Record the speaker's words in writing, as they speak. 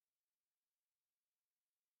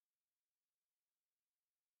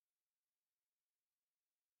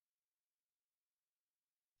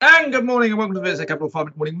And good morning and welcome to VSA Capital 5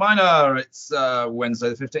 Minute Morning Miner. It's Wednesday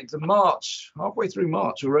the 15th of March, halfway through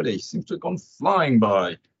March already. Seems to have gone flying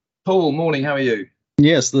by. Paul, morning, how are you?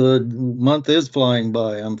 Yes, the month is flying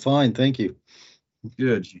by. I'm fine, thank you.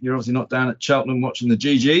 Good. You're obviously not down at Cheltenham watching the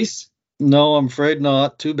GGs. No, I'm afraid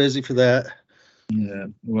not. Too busy for that. Yeah,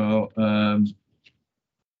 well, the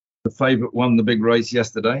favourite won the big race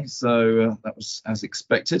yesterday, so that was as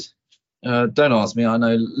expected. Don't ask me, I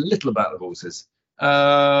know little about the horses.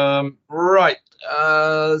 Right,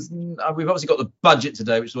 we've obviously got the budget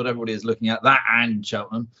today, which is what everybody is looking at, that and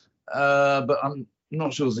Cheltenham. But I'm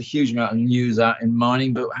not sure there's a huge amount of news out in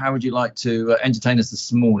mining, but how would you like to entertain us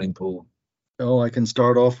this morning, Paul? Oh, I can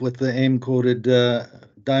start off with the AIM-quoted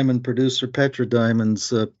diamond producer Petra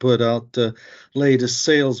Diamonds put out latest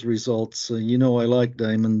sales results. You know I like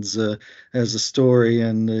diamonds as a story,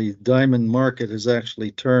 and the diamond market has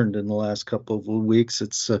actually turned in the last couple of weeks.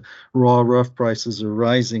 It's raw rough prices are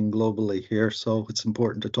rising globally here, so it's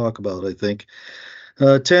important to talk about, I think.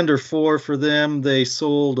 Tender 4 for them, they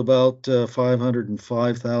sold about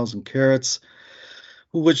 505,000 carats,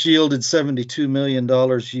 which yielded $72 million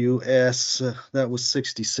US. That was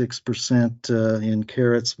 66% in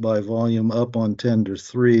carats by volume up on tender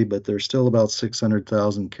 3, but they're still about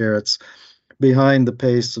 600,000 carats behind the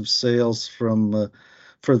pace of sales for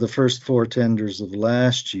the first 4 tenders of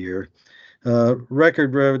last year.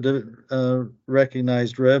 Recognized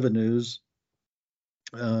revenues,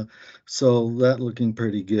 so that looking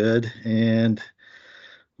pretty good, and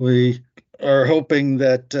we are hoping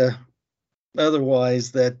that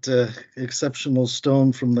otherwise, that exceptional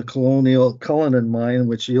stone from the Colonial Cullinan mine,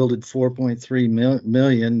 which yielded 4.3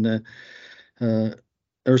 million, or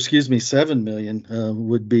excuse me, 7 million,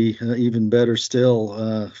 would be even better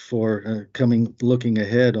still for looking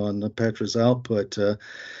ahead on Petra's output.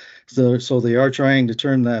 So they are trying to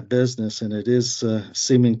turn that business, and it is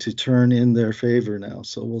seeming to turn in their favor now.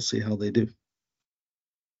 So we'll see how they do.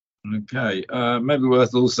 Okay, maybe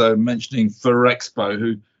worth also mentioning Ferrexpo,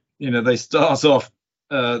 who, they start off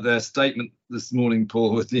their statement this morning,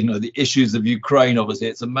 Paul, with, the issues of Ukraine. Obviously,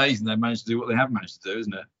 it's amazing they managed to do what they have managed to do,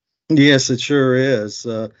 isn't it? Yes, it sure is.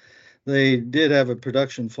 They did have a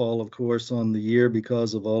production fall, of course, on the year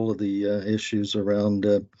because of all of the issues around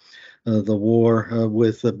the war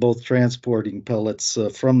with both transporting pellets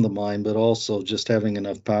from the mine, but also just having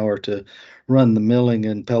enough power to run the milling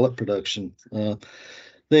and pellet production.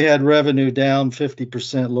 They had revenue down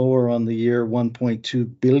 50% lower on the year,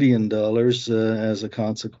 $1.2 billion as a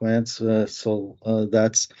consequence. So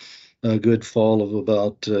that's a good fall of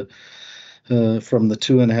about from the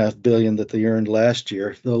 $2.5 billion that they earned last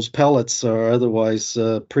year. Those pellets are otherwise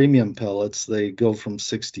premium pellets. They go from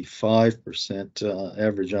 65%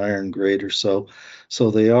 average iron grade or so. So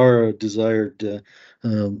they are a desired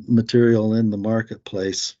material in the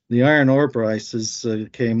marketplace. The iron ore prices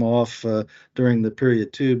came off during the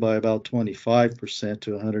period too by about 25%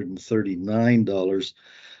 to $139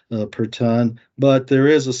 per ton, but there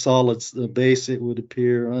is a solid base, it would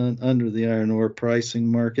appear, under the iron ore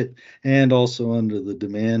pricing market and also under the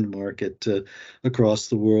demand market across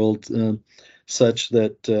the world, such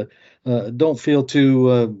that don't feel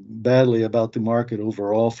too badly about the market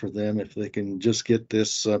overall for them if they can just get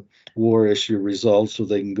this war issue resolved so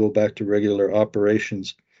they can go back to regular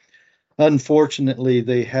operations. Unfortunately,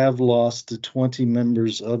 they have lost 20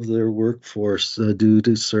 members of their workforce due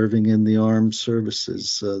to serving in the armed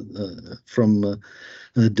services from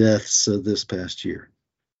deaths this past year.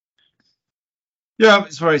 Yeah,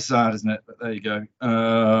 it's very sad, isn't it? But there you go.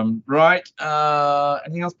 Right.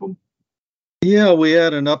 Anything else, Paul? Yeah, we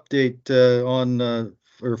had an update on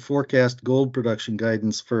or forecast gold production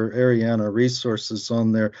guidance for Ariana Resources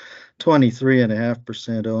on their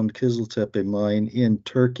 23.5% owned Kızıltepe mine in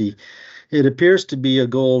Turkey. It appears to be a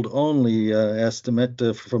gold-only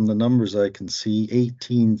estimate from the numbers I can see,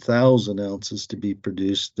 18,000 ounces to be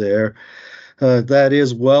produced there. That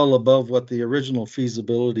is well above what the original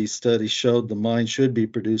feasibility study showed the mine should be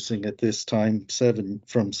producing at this time,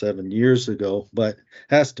 7 years ago, but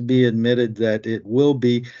has to be admitted that it will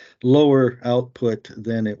be lower output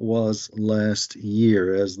than it was last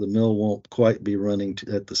year, as the mill won't quite be running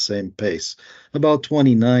at the same pace. About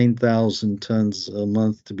 29,000 tons a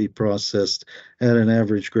month to be processed at an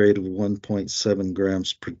average grade of 1.7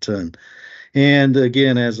 grams per ton. And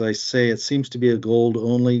again, as I say, it seems to be a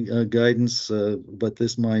gold-only guidance, but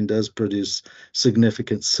this mine does produce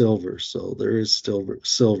significant silver, so there is still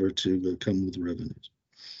silver to come with revenues.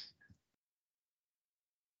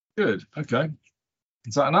 Good. Okay.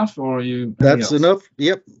 Is that enough, or are you? That's enough.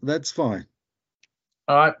 Yep, that's fine.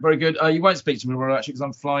 All right, very good. You won't speak to me tomorrow, actually, because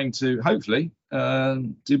I'm flying to, hopefully,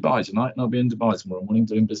 Dubai tonight, and I'll be in Dubai tomorrow morning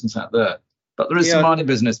doing business out there. But there is some Yeah, mining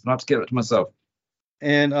business, but I have to give it to myself.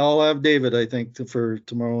 and I'll have David, I think, for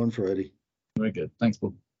tomorrow and Friday. Very good. Thanks,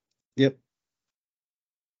 Paul. Yep.